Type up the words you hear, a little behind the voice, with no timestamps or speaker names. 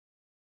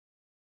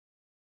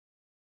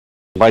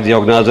by the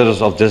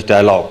organizers of this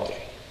dialogue.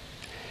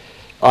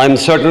 I am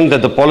certain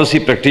that the policy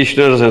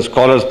practitioners and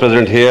scholars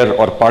present here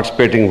or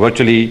participating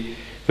virtually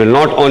will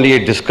not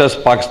only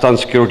discuss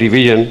Pakistan's security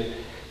vision,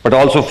 but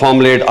also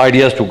formulate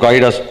ideas to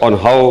guide us on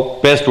how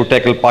best to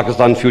tackle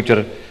Pakistan's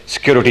future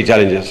security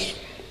challenges.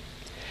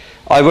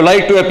 I would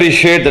like to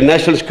appreciate the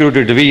National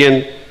Security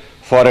Division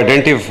for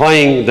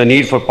identifying the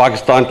need for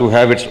Pakistan to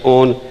have its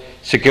own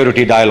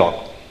security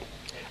dialogue.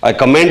 I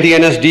commend the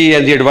NSD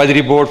and the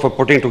Advisory Board for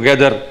putting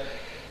together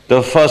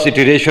the first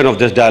iteration of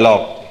this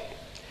dialogue.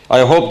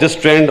 I hope this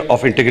trend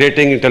of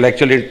integrating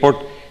intellectual input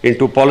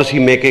into policy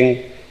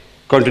making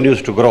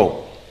continues to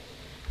grow.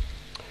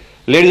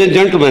 Ladies and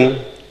gentlemen,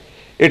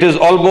 it is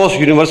almost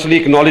universally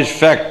acknowledged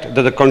fact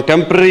that the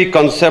contemporary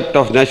concept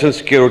of national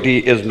security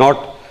is not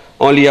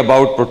only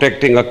about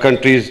protecting a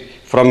country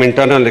from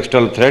internal and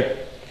external threat,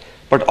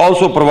 but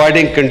also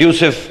providing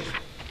conducive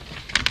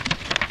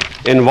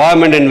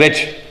environment in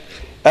which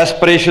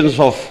aspirations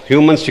of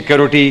human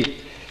security,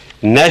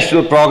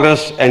 national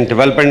progress and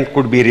development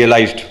could be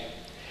realized.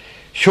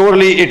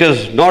 Surely it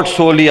is not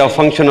solely a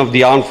function of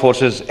the armed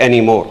forces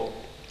anymore.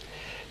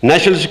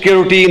 National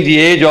security in the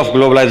age of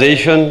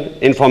globalization,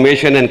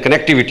 information and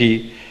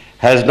connectivity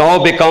has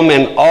now become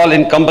an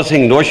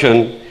all-encompassing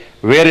notion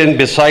wherein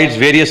besides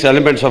various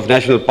elements of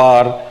national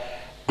power,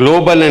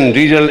 global and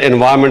regional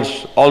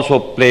environments also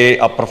play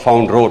a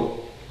profound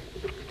role.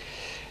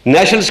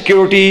 National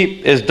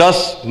security is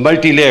thus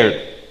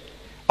multi-layered,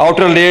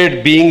 outer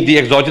layer being the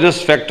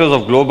exogenous factors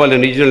of global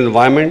and regional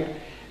environment,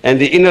 and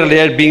the inner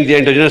layer being the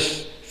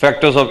endogenous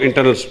factors of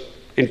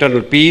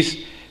internal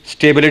peace,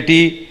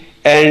 stability,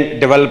 and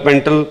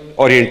developmental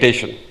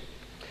orientation.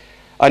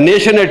 A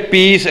nation at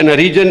peace and a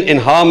region in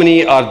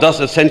harmony are thus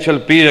essential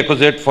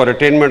prerequisites for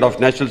attainment of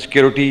national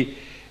security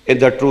in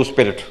the true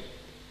spirit.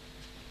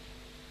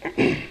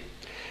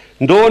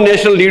 No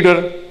national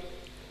leader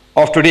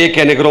of today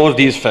can ignore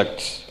these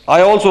facts.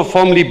 I also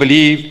firmly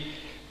believe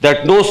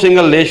that no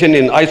single nation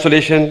in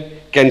isolation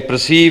can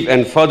perceive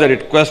and further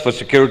its quest for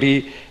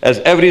security, as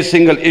every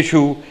single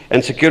issue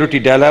and security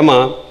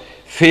dilemma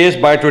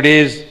faced by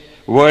today's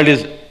world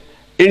is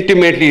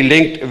intimately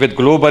linked with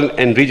global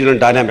and regional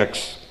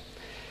dynamics.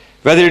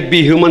 Whether it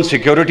be human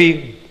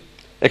security,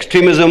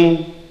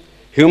 extremism,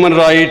 human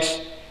rights,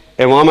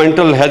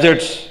 environmental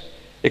hazards,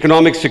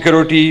 economic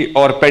security,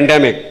 or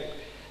pandemic,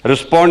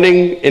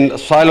 responding in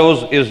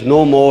silos is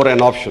no more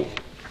an option.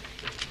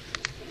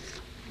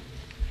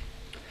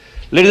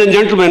 Ladies and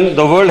gentlemen,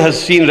 the world has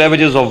seen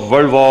ravages of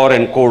World War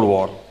and Cold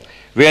War,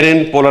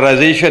 wherein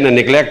polarization and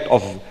neglect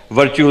of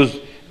virtues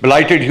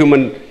blighted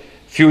human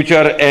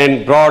future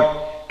and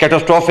brought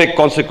catastrophic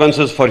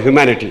consequences for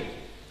humanity.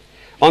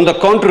 On the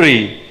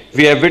contrary,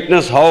 we have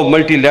witnessed how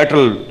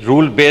multilateral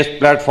rule-based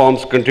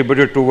platforms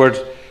contributed towards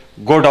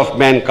good of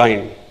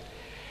mankind.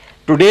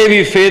 Today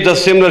we face the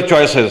similar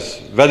choices,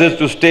 whether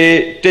to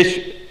stay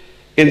stitched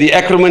in the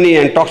acrimony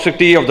and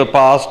toxicity of the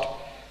past,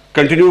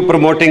 continue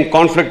promoting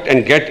conflict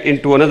and get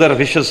into another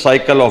vicious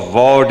cycle of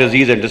war,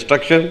 disease and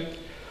destruction,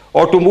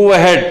 or to move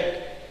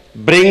ahead,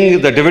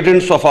 bring the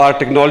dividends of our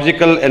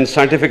technological and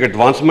scientific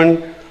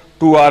advancement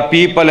to our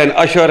people and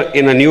usher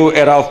in a new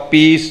era of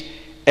peace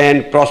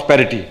and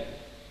prosperity.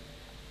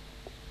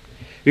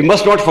 We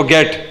must not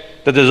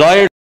forget the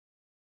desire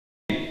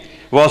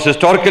was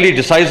historically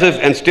decisive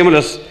and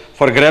stimulus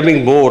for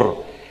grabbing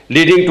more,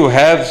 leading to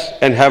haves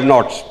and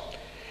have-nots.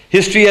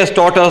 History has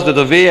taught us that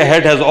the way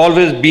ahead has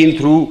always been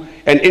through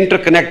an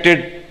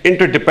interconnected,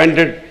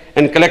 interdependent,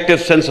 and collective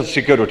sense of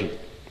security.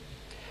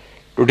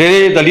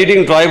 Today, the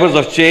leading drivers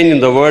of change in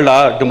the world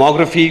are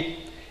demography,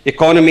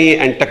 economy,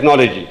 and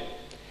technology.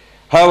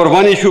 However,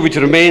 one issue which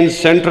remains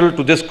central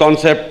to this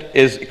concept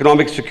is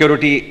economic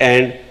security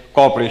and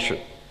cooperation.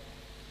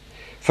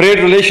 Frayed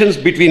relations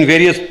between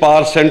various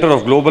power centers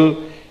of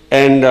global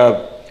and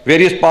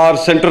various power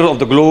centers of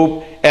the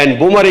globe and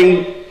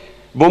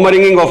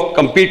boomeranging of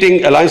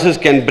competing alliances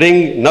can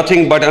bring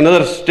nothing but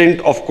another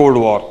stint of Cold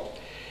War.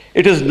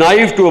 It is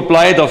naive to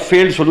apply the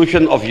failed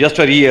solution of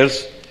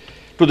yesteryears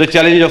to the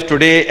challenges of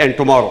today and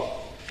tomorrow.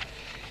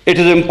 It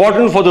is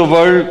important for the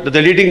world that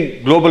the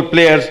leading global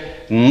players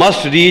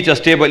must reach a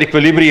stable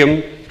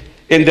equilibrium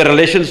in their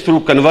relations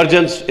through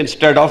convergence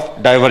instead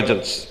of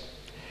divergence.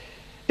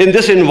 In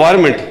this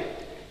environment,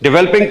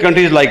 developing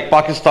countries like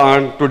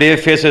Pakistan today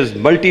faces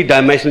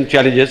multi-dimensional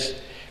challenges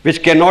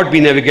which cannot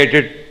be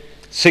navigated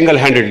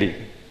single-handedly.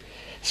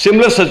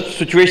 Similar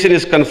situation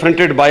is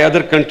confronted by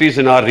other countries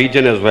in our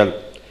region as well.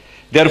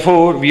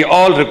 Therefore, we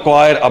all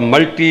require a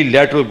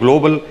multilateral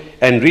global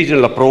and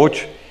regional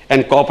approach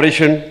and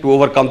cooperation to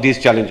overcome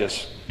these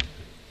challenges.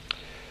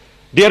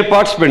 Dear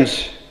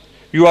participants,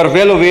 you are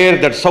well aware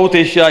that South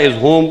Asia is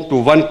home to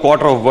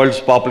 1/4 of the world's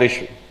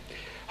population.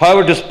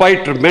 However,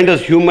 despite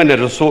tremendous human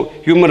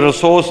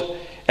resource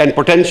and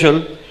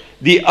potential,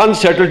 the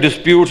unsettled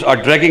disputes are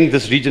dragging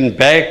this region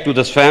back to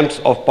the swamps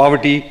of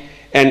poverty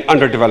and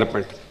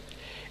underdevelopment.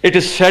 It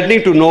is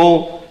saddening to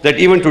know that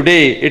even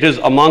today it is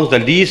amongst the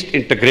least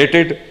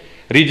integrated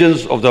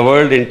regions of the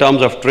world in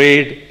terms of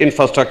trade,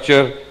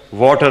 infrastructure,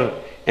 water,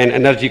 and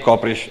energy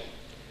cooperation.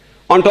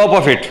 On top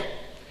of it,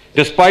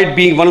 despite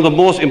being one of the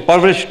most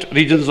impoverished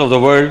regions of the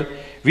world,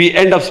 we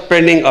end up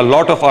spending a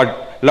lot of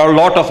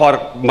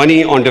our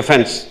money on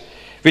defense,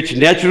 which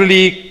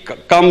naturally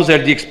comes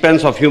at the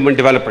expense of human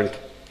development.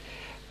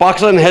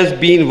 Pakistan has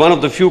been one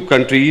of the few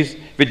countries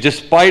which,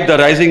 despite the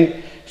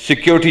rising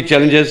security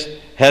challenges,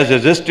 has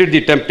resisted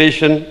the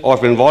temptation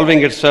of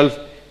involving itself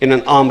in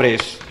an arms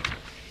race.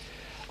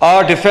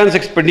 Our defense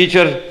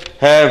expenditure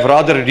have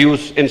rather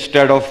reduced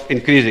instead of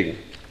increasing.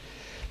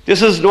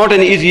 This is not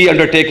an easy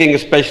undertaking,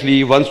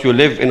 especially once you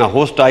live in a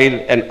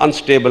hostile and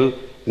unstable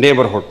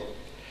neighborhood.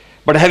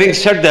 But having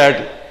said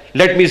that,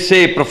 let me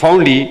say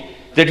profoundly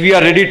that we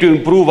are ready to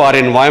improve our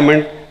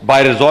environment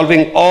by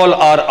resolving all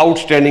our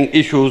outstanding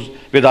issues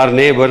with our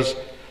neighbors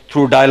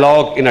through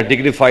dialogue in a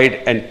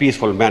dignified and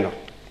peaceful manner.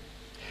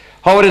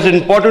 However, it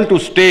is important to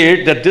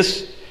state that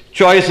this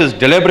choice is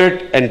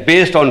deliberate and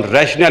based on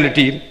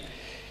rationality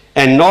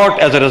and not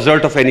as a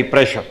result of any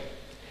pressure.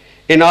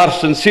 In our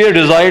sincere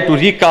desire to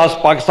recast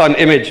Pakistan's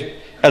image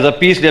as a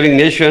peace-loving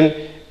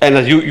nation and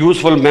a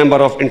useful member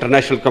of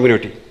international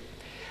community.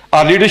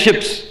 Our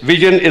leadership's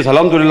vision is,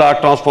 alhamdulillah,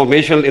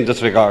 transformational in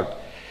this regard.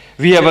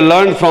 We have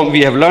learned from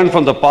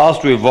the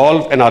past to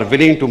evolve and are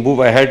willing to move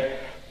ahead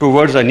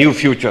towards a new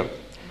future.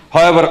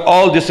 However,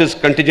 all this is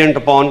contingent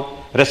upon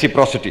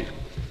reciprocity.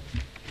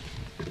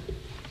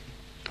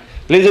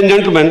 Ladies and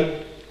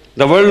gentlemen,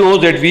 the world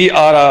knows that we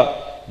are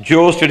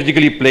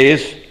geostrategically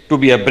placed to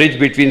be a bridge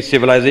between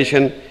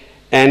civilization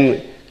and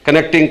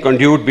connecting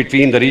conduit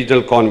between the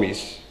regional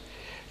economies.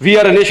 We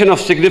are a nation of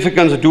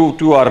significance due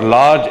to our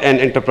large and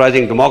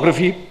enterprising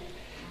demography,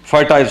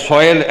 fertile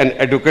soil, and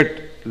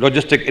adequate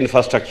logistic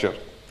infrastructure.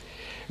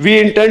 We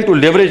intend to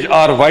leverage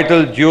our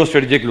vital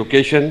geostrategic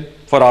location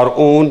for our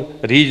own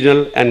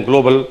regional and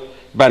global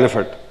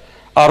benefit.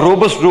 Our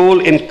robust role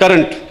in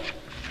current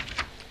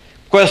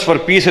quest for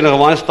peace in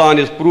Afghanistan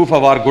is proof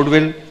of our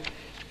goodwill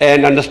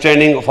and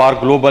understanding of our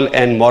global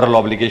and moral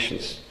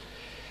obligations.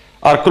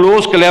 Our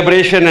close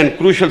collaboration and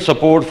crucial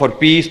support for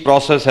peace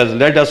process has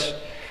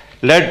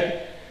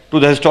led to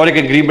the historic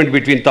agreement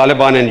between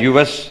Taliban and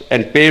US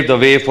and paved the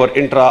way for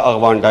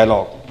intra-Afghan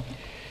dialogue.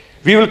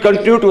 We will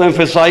continue to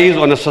emphasize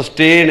on a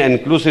sustained and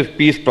inclusive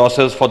peace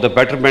process for the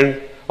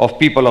betterment of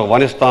people of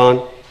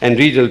Afghanistan and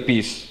regional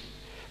peace.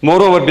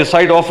 Moreover,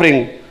 beside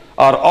offering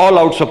our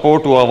all-out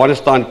support to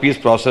Afghanistan peace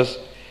process,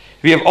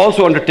 we have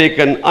also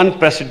undertaken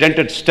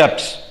unprecedented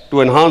steps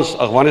to enhance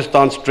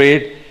Afghanistan's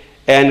trade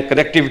and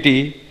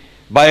connectivity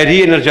by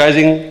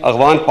re-energizing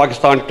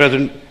Afghan-Pakistan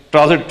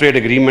transit trade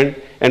agreement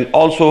and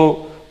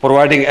also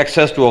providing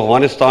access to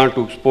Afghanistan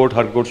to export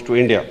her goods to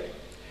India.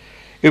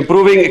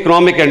 Improving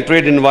economic and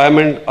trade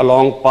environment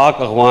along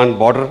Pak-Afghan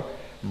border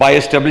by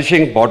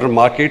establishing border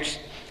markets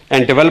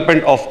and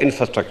development of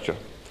infrastructure.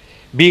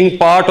 Being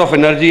part of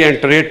energy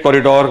and trade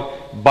corridor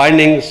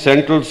binding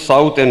Central,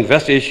 South and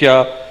West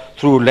Asia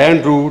through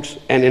land routes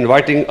and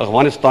inviting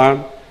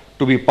Afghanistan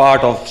to be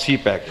part of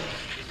CPEC.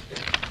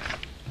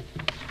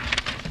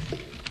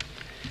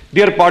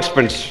 Dear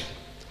participants,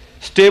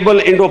 stable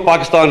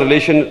Indo-Pakistan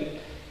relation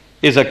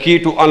is a key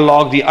to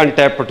unlock the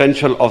untapped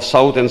potential of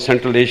South and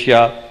Central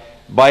Asia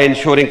by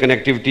ensuring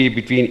connectivity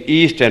between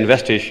East and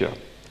West Asia.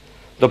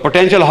 The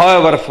potential,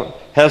 however,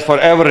 has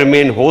forever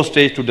remained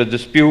hostage to the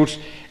disputes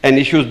and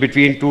issues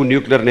between two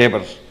nuclear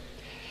neighbors.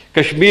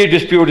 Kashmir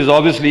dispute is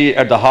obviously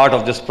at the heart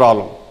of this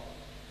problem.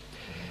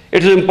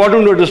 It is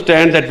important to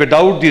understand that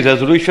without the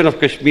resolution of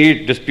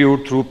Kashmir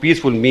dispute through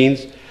peaceful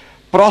means,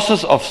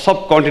 process of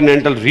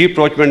subcontinental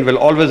rapprochement will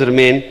always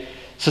remain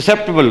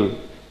susceptible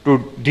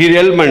to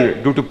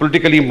derailment due to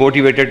politically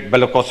motivated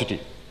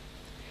bellicosity.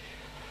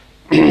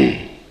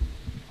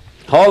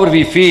 However,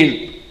 we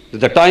feel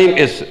that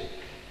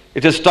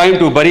it is time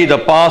to bury the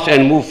past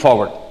and move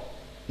forward.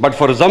 But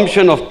for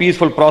resumption of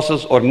peaceful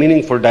process or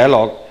meaningful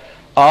dialogue,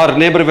 our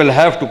neighbor will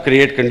have to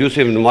create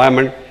conducive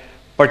environment,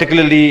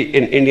 particularly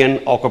in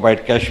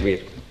Indian-occupied Kashmir.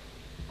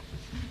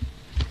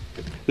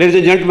 Ladies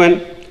and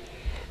gentlemen,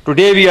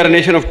 today we are a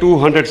nation of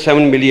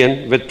 207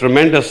 million with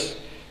tremendous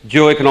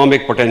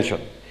geo-economic potential.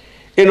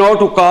 In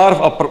order to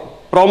carve a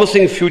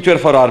promising future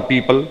for our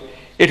people,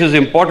 it is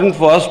important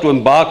for us to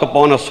embark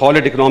upon a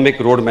solid economic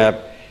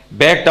roadmap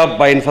backed up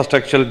by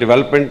infrastructural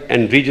development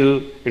and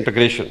regional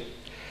integration.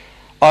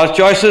 Our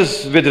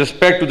choices with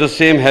respect to the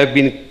same have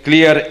been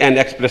clear and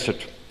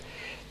explicit.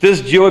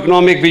 This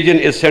geo-economic vision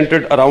is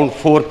centered around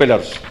 4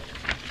 pillars.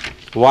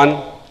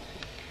 1,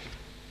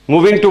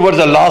 moving towards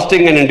a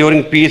lasting and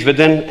enduring peace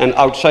within and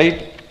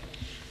outside.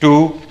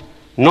 2,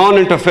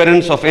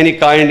 non-interference of any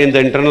kind in the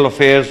internal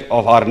affairs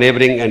of our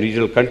neighboring and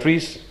regional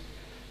countries.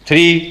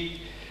 3,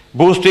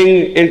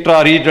 boosting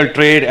intra-regional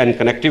trade and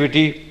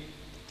connectivity.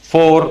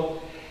 4,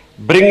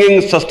 bringing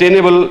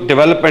sustainable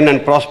development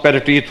and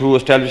prosperity through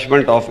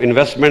establishment of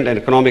investment and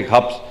economic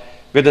hubs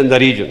within the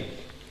region.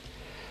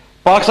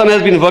 Pakistan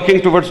has been working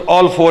towards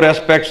all 4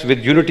 aspects with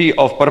unity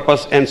of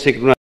purpose and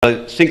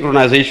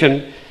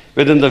synchronization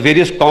within the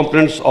various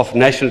components of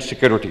national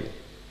security.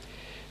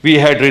 We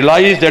had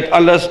realized that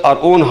unless our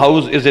own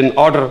house is in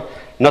order,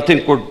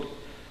 nothing could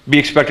be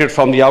expected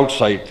from the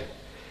outside.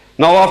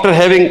 Now, after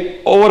having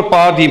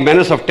overpowered the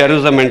menace of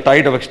terrorism and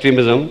tide of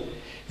extremism,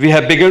 we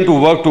have begun to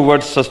work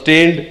towards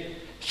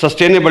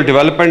sustainable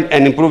development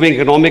and improving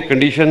economic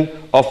condition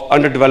of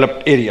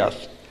underdeveloped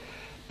areas.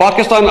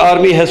 Pakistan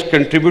Army has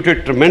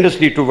contributed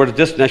tremendously towards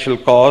this national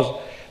cause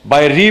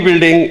by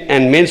rebuilding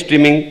and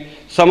mainstreaming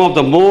some of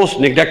the most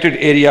neglected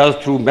areas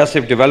through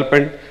massive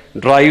development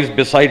drives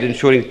besides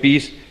ensuring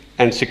peace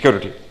and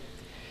security.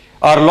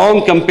 Our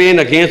long campaign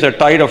against the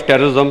tide of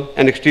terrorism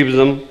and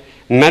extremism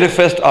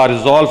manifests our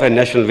resolve and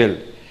national will.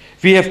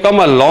 We have come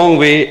a long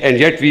way, and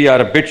yet we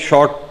are a bit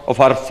short of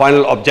our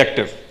final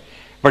objective,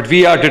 but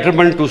we are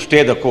determined to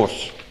stay the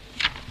course.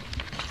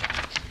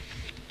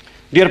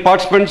 Dear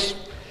participants,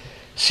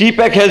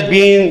 CPEC has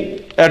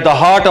been at the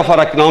heart of our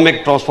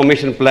economic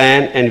transformation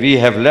plan, and we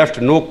have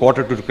left no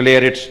quarter to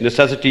declare its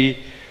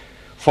necessity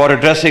for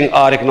addressing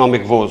our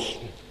economic woes.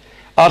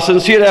 Our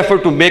sincere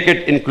effort to make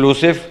it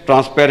inclusive,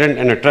 transparent,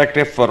 and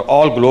attractive for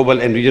all global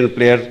and regional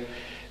players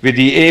with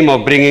the aim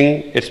of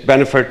bringing its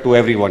benefit to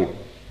everyone.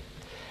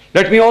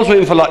 Let me also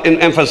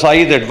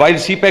emphasize that while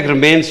CPEC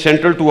remains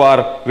central to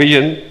our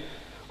vision,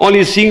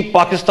 only seeing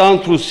Pakistan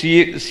through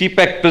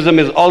CPEC prism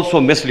is also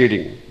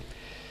misleading.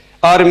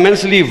 Our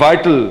immensely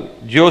vital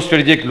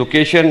geostrategic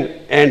location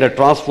and a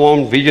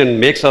transformed vision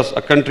makes us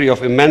a country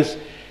of immense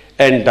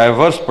and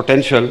diverse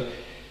potential,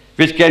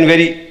 which can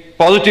very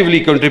positively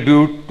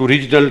contribute to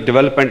regional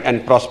development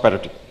and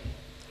prosperity.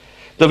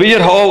 The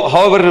vision,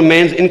 however,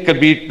 remains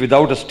incomplete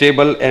without a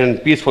stable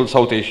and peaceful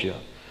South Asia.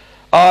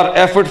 Our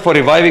efforts for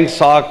reviving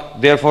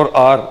SAARC, therefore,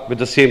 are with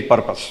the same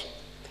purpose.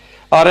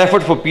 Our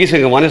effort for peace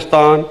in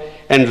Afghanistan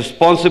and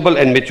responsible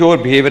and mature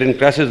behavior in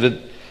crisis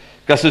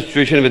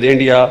situation with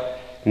India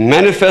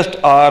manifest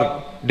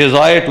our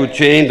desire to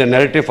change the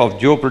narrative of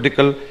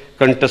geopolitical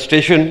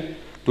contestation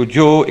to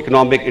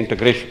geo-economic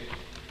integration.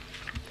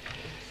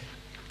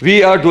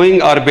 We are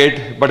doing our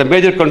bit, but a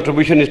major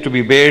contribution is to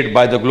be made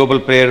by the global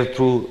players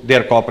through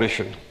their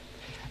cooperation.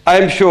 I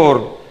am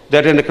sure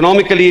that an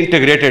economically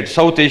integrated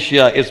South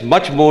Asia is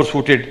much more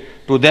suited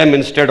to them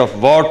instead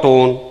of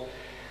war-torn,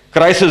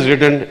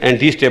 crisis-ridden, and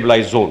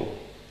destabilized zone.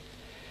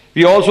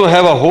 We also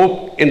have a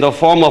hope in the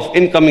form of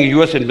incoming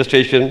US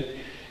administration,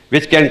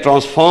 which can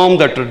transform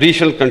the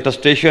traditional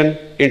contestation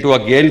into a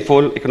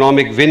gainful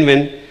economic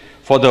win-win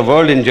for the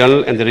world in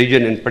general and the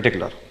region in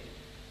particular.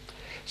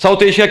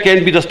 South Asia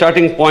can be the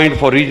starting point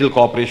for regional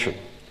cooperation.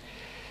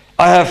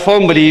 I have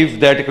firm belief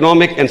that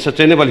economic and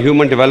sustainable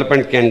human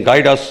development can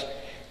guide us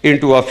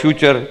into a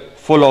future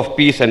full of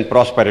peace and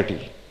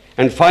prosperity.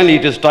 And finally,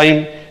 it is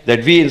time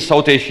that we in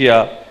South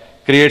Asia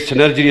create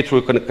synergy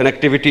through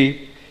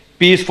connectivity,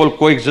 peaceful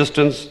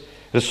coexistence,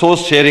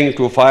 resource sharing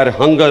to fight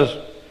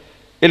hunger,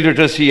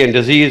 illiteracy, and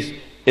disease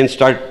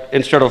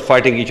instead of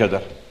fighting each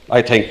other.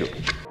 I thank you.